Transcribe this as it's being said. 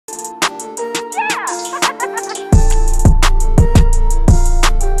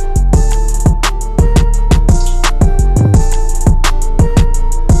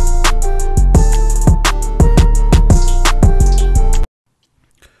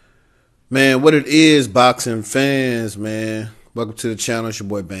Man, what it is, boxing fans, man. Welcome to the channel. It's your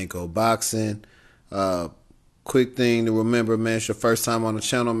boy BancoBoxing. Quick thing to remember, man. It's your first time on the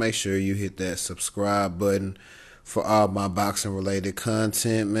channel. Make sure you hit that subscribe button for all my boxing related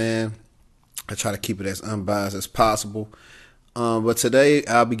content, man. I try to keep it as unbiased as possible. But today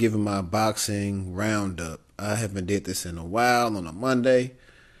I'll be giving my boxing roundup. I haven't did this in a while on a Monday,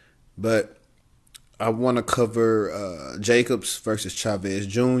 but I want to cover Jacobs versus Chavez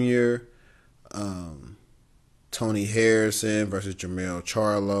Jr., Tony Harrison versus Jermell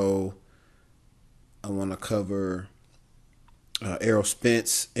Charlo. I want to cover Errol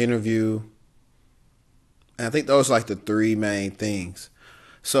Spence interview. And I think those are like the three main things.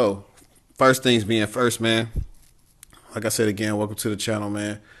 So, first things being first, man. Like I said again, welcome to the channel,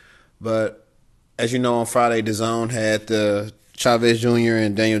 man. But as you know, on Friday, DAZN had the Chavez Jr.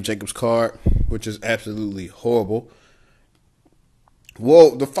 and Daniel Jacobs card, which is absolutely horrible.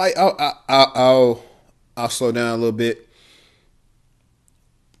 Well, the fight, I'll slow down a little bit.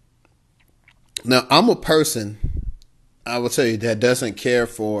 Now, I'm a person, I will tell you, that doesn't care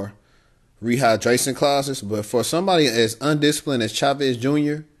for rehydration clauses, but for somebody as undisciplined as Chavez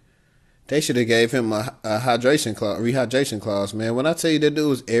Jr., they should have gave him a rehydration clause, man. When I tell you that dude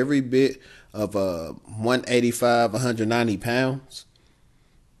was every bit of 185, 190 pounds,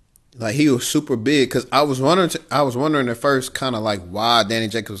 like he was super big. Because I was wondering at first, kind of like why Danny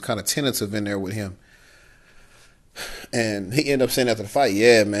Jacobs was kind of tentative in there with him. And he ended up saying after the fight,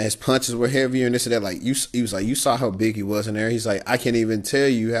 yeah, man, his punches were heavier and this and that. Like he was like, you saw how big he was in there. He's like, I can't even tell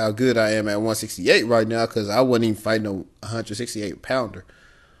you how good I am at 168 right now because I wasn't even fighting no 168 pounder.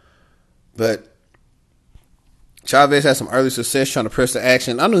 But Chavez had some early success trying to press the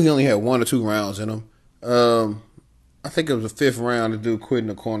action. I knew he only had 1 or 2 rounds in him. I think it was the 5th round. The dude quit in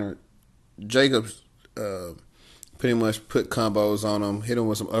the corner. Jacobs pretty much put combos on him, hit him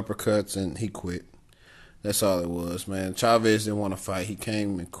with some uppercuts, and he quit. That's all it was, man. Chavez didn't want to fight. He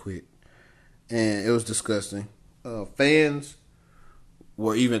came and quit. And it was disgusting. Fans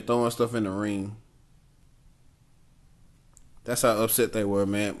were even throwing stuff in the ring. That's how upset they were,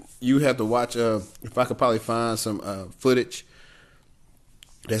 man. You have to watch, if I could probably find some footage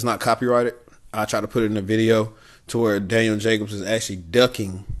that's not copyrighted, I'll try to put it in the video to where Daniel Jacobs is actually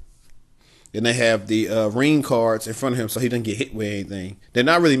ducking. Then they have the ring cards in front of him so he doesn't get hit with anything. They're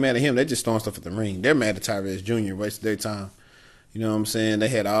not really mad at him. They're just throwing stuff at the ring. They're mad at Chavez Jr. Wasted their time. You know what I'm saying? They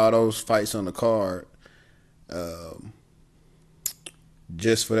had all those fights on the card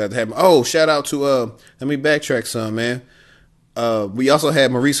just for that to happen. Oh, shout out to, let me backtrack some, man. We also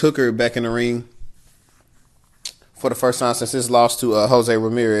had Maurice Hooker back in the ring for the first time since his loss to Jose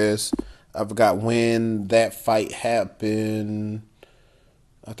Ramirez. I forgot when that fight happened.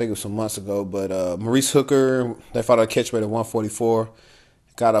 I think it was some months ago. But Maurice Hooker, they fought at a catch weight at 144.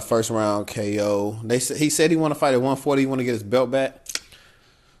 Got a first round KO. He said he want to fight at 140. He want to get his belt back.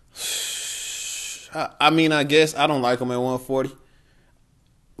 I mean, I guess I don't like him at 140.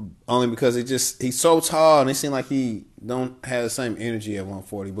 Only because he's so tall and it seems like he don't have the same energy at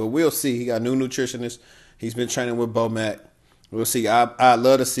 140. But we'll see. He got a new nutritionist. He's been training with Bomac. We'll see. I'd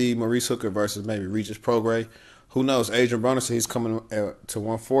love to see Maurice Hooker versus maybe Regis Prograis. Who knows? Adrian Broner said he's coming to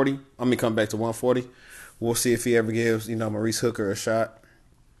 140. Come back to 140. We'll see if he ever gives, Maurice Hooker a shot.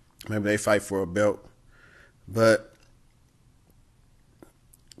 Maybe they fight for a belt. But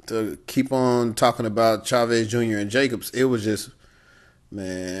to keep on talking about Chavez Jr. and Jacobs, it was just,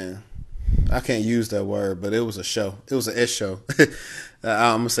 man, I can't use that word, but it was a show. It was an S show.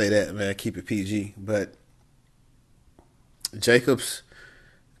 I'm going to say that, man. Keep it PG. But Jacobs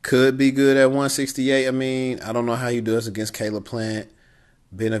could be good at 168. I mean, I don't know how he does against Caleb Plant,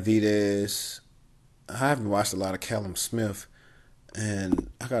 Benavidez. I haven't watched a lot of Callum Smith. And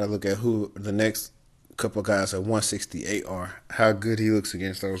I got to look at who the next couple of guys at 168 are. How good he looks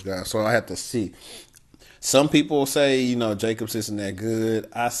against those guys. So I have to see. Some people say, Jacobs isn't that good.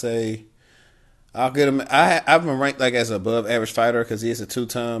 I say I'll get him. I've been ranked like as an above average fighter because he is a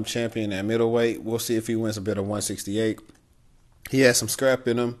 2-time champion at middleweight. We'll see if he wins a bit of 168. He has some scrap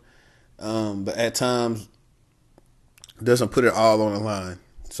in him, but at times doesn't put it all on the line.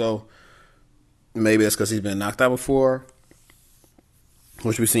 So maybe that's because he's been knocked out before,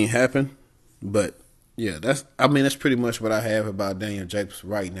 which we've seen happen. But yeah, that's pretty much what I have about Daniel Jacobs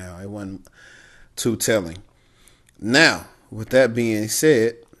right now. It wasn't too telling. Now, with that being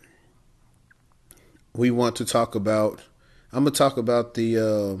said, we want to talk about. I'm gonna talk about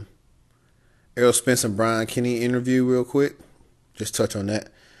the Errol Spence and Brian Kenny interview real quick. Just touch on that.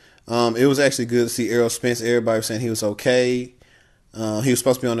 It was actually good to see Errol Spence. Everybody was saying he was okay. He was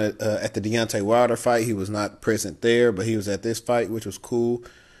supposed to be on at the Deontay Wilder fight. He was not present there, but he was at this fight, which was cool.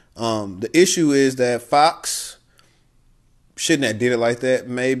 The issue is that Fox shouldn't have did it like that.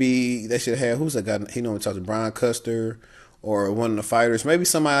 Maybe they should have, who's that guy? He normally talks to Brian Custer or one of the fighters. Maybe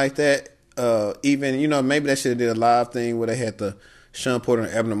somebody like that. Even, maybe they should have did a live thing where they had the Sean Porter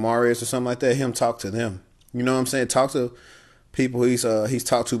and Abner Marius or something like that. Him talk to them. You know what I'm saying? Talk to people he's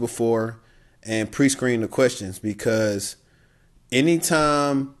talked to before and pre-screen the questions, because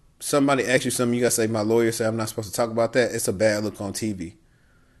anytime somebody asks you something, you gotta say, my lawyer said I'm not supposed to talk about that. It's a bad look on TV.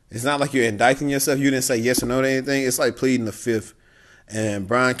 It's not like you're indicting yourself. You didn't say yes or no to anything. It's like pleading the fifth. And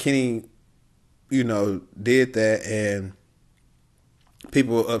Brian Kenny, did that, and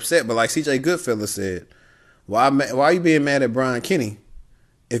people were upset. But like CJ Goodfellas said, why are you being mad at Brian Kenny?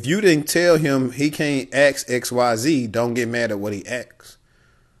 If you didn't tell him he can't ask XYZ, don't get mad at what he asks.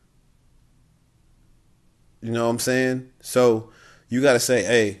 You know what I'm saying? So you got to say,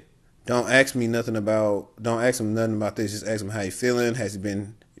 hey, don't ask him nothing about this. Just ask him how he feeling. Has he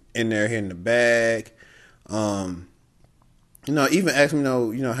been in there hitting the bag? Even ask him,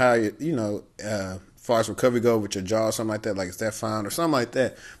 how as far as recovery go with your jaw or something like that. Like, is that fine or something like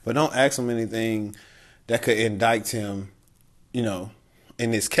that? But don't ask him anything that could indict him, in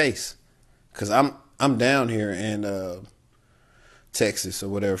this case. Because I'm down here in Texas or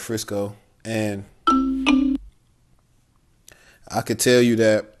whatever, Frisco, and I could tell you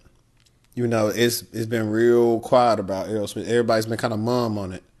that, it's been real quiet about Errol Spence. Everybody's been kind of mum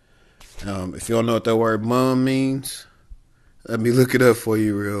on it. If you don't know what that word mum means, let me look it up for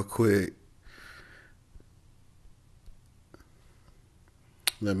you real quick.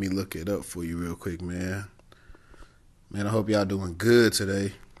 Let me look it up for you real quick, man. Man, I hope y'all doing good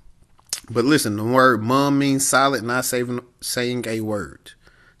today. But listen, the word mum means silent, not saying a word.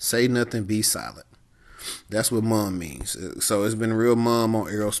 Say nothing, be silent. That's what mum means. So it's been real mum on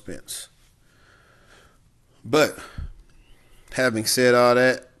Errol Spence. But having said all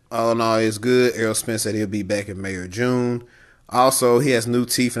that, all in all, it's good. Errol Spence said he'll be back in May or June. Also, he has new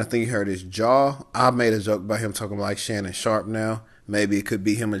teeth, and I think he hurt his jaw. I made a joke about him talking like Shannon Sharp now. Maybe it could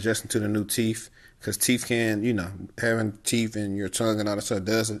be him adjusting to the new teeth, because teeth can, having teeth in your tongue and all that stuff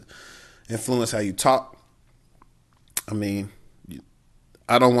does influence how you talk. I mean,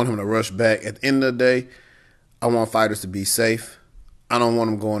 I don't want him to rush back. At the end of the day, I want fighters to be safe. I don't want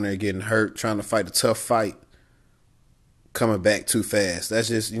them going there getting hurt, trying to fight a tough fight, coming back too fast. That's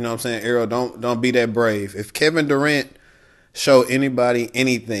just, what I'm saying, Errol, don't be that brave. If Kevin Durant showed anybody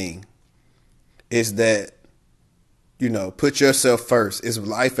anything, it's that, put yourself first. It's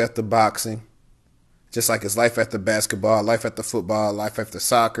life after boxing, just like it's life after basketball, life after football, life after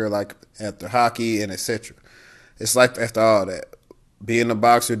soccer, like after hockey, and etc. It's life after all that. Being a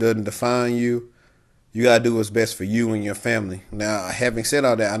boxer doesn't define you. You got to do what's best for you and your family. Now, having said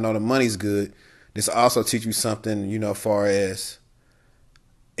all that, I know the money's good. This also teach you something, as far as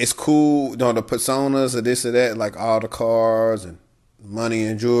it's cool, the personas or this or that, like all the cars and money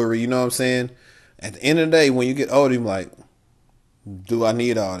and jewelry, you know what I'm saying? At the end of the day, when you get older, you're like, do I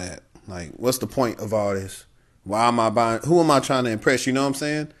need all that? Like, what's the point of all this? Why am I buying? Who am I trying to impress? You know what I'm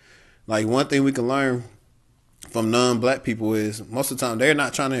saying? Like, one thing we can learn from non-black people is most of the time they're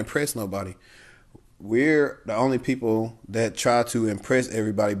not trying to impress nobody. We're the only people that try to impress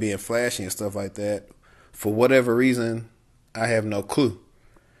everybody, being flashy and stuff like that. For whatever reason, I have no clue.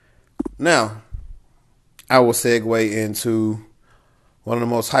 Now, I will segue into one of the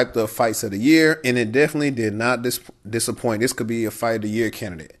most hyped up fights of the year, and it definitely did not disappoint. This could be a fight of the year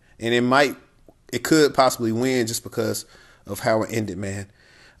candidate, and it could possibly win just because of how it ended, man.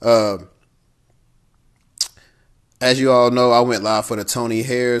 As you all know, I went live for the Tony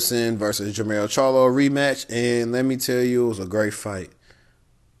Harrison versus Jermell Charlo rematch, and let me tell you, it was a great fight.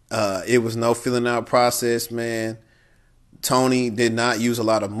 It was no filling out process, man. Tony did not use a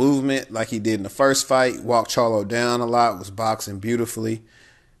lot of movement like he did in the first fight. Walked Charlo down a lot, was boxing beautifully.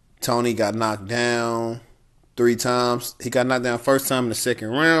 Tony got knocked down 3 times. He got knocked down first time in the second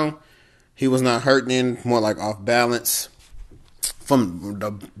round. He was not hurting, more like off balance. From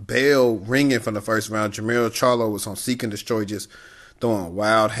the bell ringing from the first round, Jermell Charlo was on seek and destroy, just throwing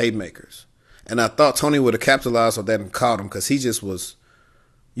wild haymakers. And I thought Tony would have capitalized on that and caught him, because he just was,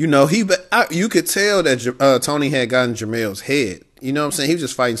 you could tell that Tony had gotten Jermell's head. You know what I'm saying? He was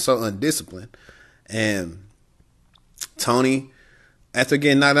just fighting so undisciplined. And Tony, after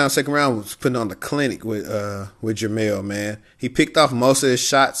getting knocked down second round, was putting on the clinic with Jermell, man. He picked off most of his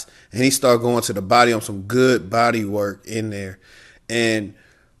shots, and he started going to the body on some good body work in there. And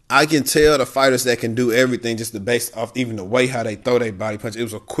I can tell the fighters that can do everything just based off even the way how they throw their body punch. It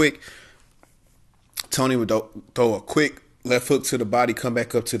was a quick, Tony would throw a quick left hook to the body, come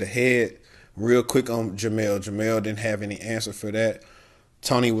back up to the head real quick on Jermell. Jermell didn't have any answer for that.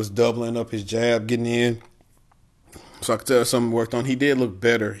 Tony was doubling up his jab, getting in. So I could tell something worked on. He did look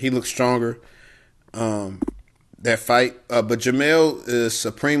better. He looked stronger. That fight. But Jermell is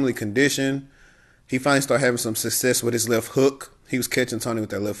supremely conditioned. He finally started having some success with his left hook. He was catching Tony with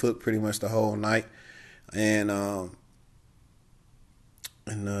that left hook pretty much the whole night. And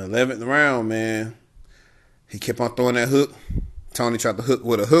in the 11th round, man, he kept on throwing that hook. Tony tried to hook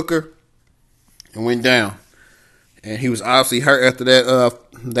with a hooker and went down. And he was obviously hurt after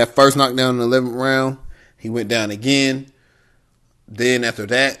that first knockdown in the 11th round. He went down again. Then after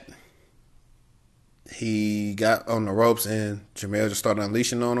that, he got on the ropes and Jermell just started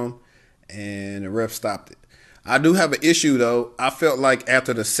unleashing on him. And the ref stopped it. I do have an issue, though. I felt like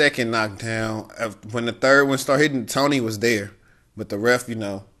after the second knockdown, when the third one started hitting, Tony was there. But the ref,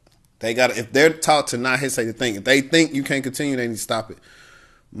 they got if they're taught to not hesitate to think. If they think you can't continue, they need to stop it.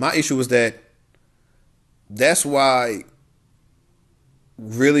 My issue was that's why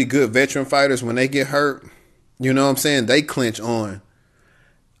really good veteran fighters, when they get hurt, you know what I'm saying, they clinch on.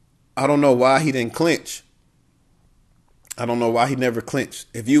 I don't know why he didn't clinch. I don't know why he never clinched.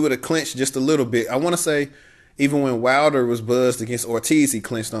 If you would have clinched just a little bit, I want to say even when Wilder was buzzed against Ortiz, he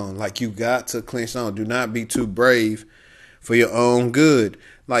clinched on. Like, you got to clinch on. Do not be too brave for your own good.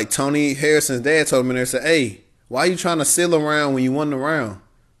 Like Tony Harrison's dad told him in there, said, hey, why are you trying to seal around when you won the round?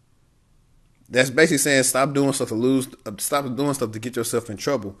 That's basically saying stop doing stuff to get yourself in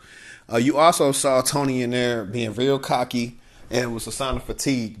trouble. You also saw Tony in there being real cocky, and it was a sign of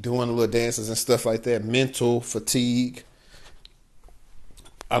fatigue, doing the little dances and stuff like that, mental fatigue.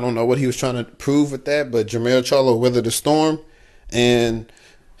 I don't know what he was trying to prove with that, but Jermell Charlo weathered the storm, and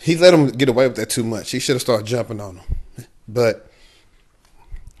he let him get away with that too much. He should have started jumping on him. But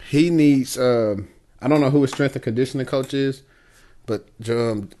he needs, I don't know who his strength and conditioning coach is, but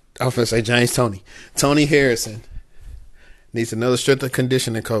I was going to say James Toney. Tony Harrison needs another strength and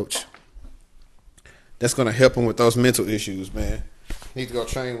conditioning coach that's going to help him with those mental issues, man. Need to go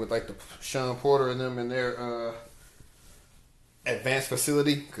train with like the Sean Porter and them in their advanced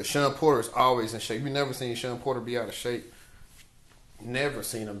facility, because Sean Porter is always in shape. You never seen Sean Porter be out of shape. Never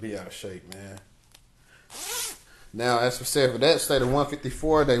seen him be out of shape, man. Now, as we said, for that state of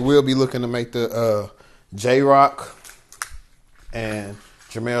 154, they will be looking to make the J-Rock and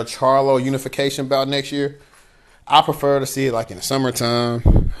Jermell Charlo unification bout next year. I prefer to see it like in the summertime.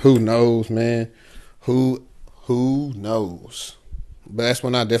 Who knows, man? Who knows? But that's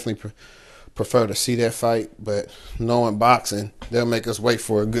when I definitely prefer to see that fight. But knowing boxing, they'll make us wait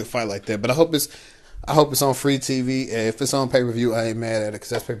for a good fight like that. But I hope it's on free TV. And if it's on pay-per-view, I ain't mad at it because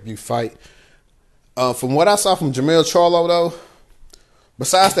that's pay-per-view fight. From what I saw from Jermell Charlo, though,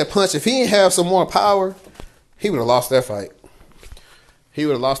 besides that punch, if he didn't have some more power, he would have lost that fight. He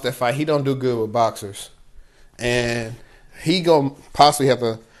don't do good with boxers. And he going to possibly have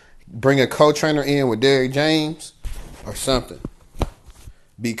to bring a co-trainer in with Derrick James or something.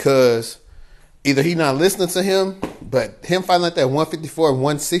 Because either he not listening to him, but him fighting like that 154 and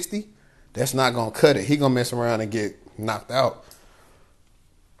 160, that's not going to cut it. He going to mess around and get knocked out.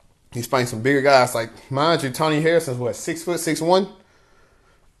 He's fighting some bigger guys. Like, mind you, Tony Harrison's what, 6 foot, 6'1"?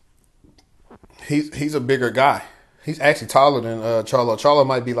 He's a bigger guy. He's actually taller than Charlo. Charlo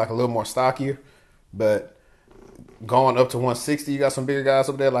might be like a little more stockier, but going up to 160, you got some bigger guys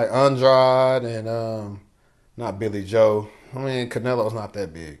up there like Andrade and not Billy Joe. I mean, Canelo's not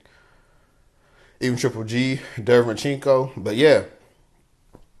that big. Even Triple G, Derevchenko. But yeah,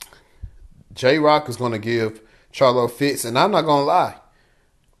 J-Rock is going to give Charlo fits, and I'm not going to lie.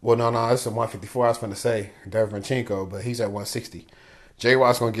 Well, no, it's at 154. I was going to say Derevchenko, but he's at 160.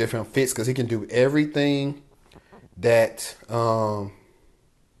 J-Rock's going to give him fits because he can do everything that Henri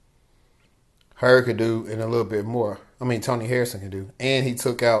could do and a little bit more. I mean, Tony Harrison can do. And he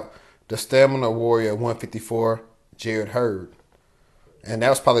took out the stamina warrior at 154, Jared Hurd. And that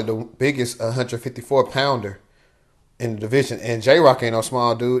was probably the biggest 154-pounder in the division. And J-Rock ain't no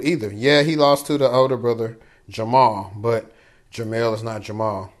small dude either. Yeah, he lost to the older brother, Jamal, but Jermell is not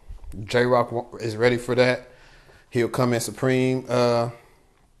Jamal. J-Rock is ready for that. He'll come in supreme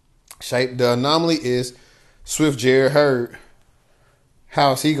shape. The anomaly is Swift Jared Hurd.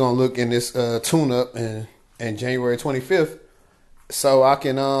 How's he going to look in this tune-up in January 25th? So I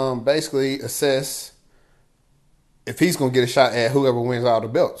can basically assess if he's going to get a shot at whoever wins all the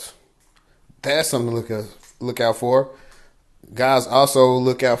belts. That's something to look out for. Guys, also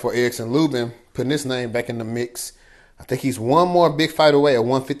look out for Erickson Lubin, putting his name back in the mix. I think he's one more big fight away at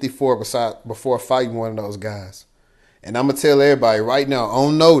 154 before fighting one of those guys. And I'm going to tell everybody right now,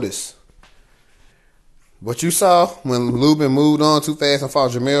 on notice, what you saw when Lubin moved on too fast and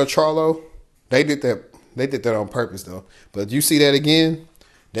fought Jermell Charlo, they did that on purpose, though. But you see that again,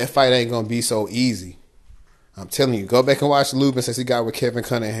 that fight ain't gonna be so easy. I'm telling you, go back and watch Lubin since he got with Kevin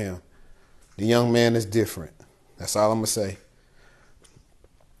Cunningham. The young man is different. That's all I'm gonna say.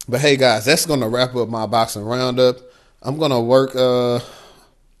 But hey guys, that's gonna wrap up my boxing roundup. I'm gonna work. I'm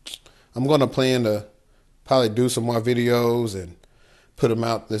gonna plan to probably do some more videos and put them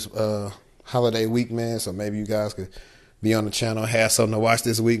out this holiday week, man. So maybe you guys could be on the channel, have something to watch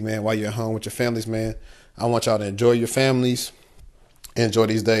this week, man, while you're at home with your families, man. I want y'all to enjoy your families, enjoy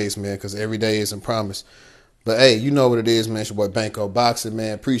these days, man, because every day isn't promised. But hey, you know what it is, man. It's your boy BancoBoxing,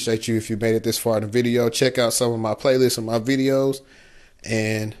 man. Appreciate you if you made it this far in the video. Check out some of my playlists and my videos,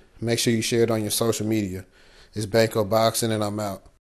 and make sure you share it on your social media. It's BancoBoxing, and I'm out.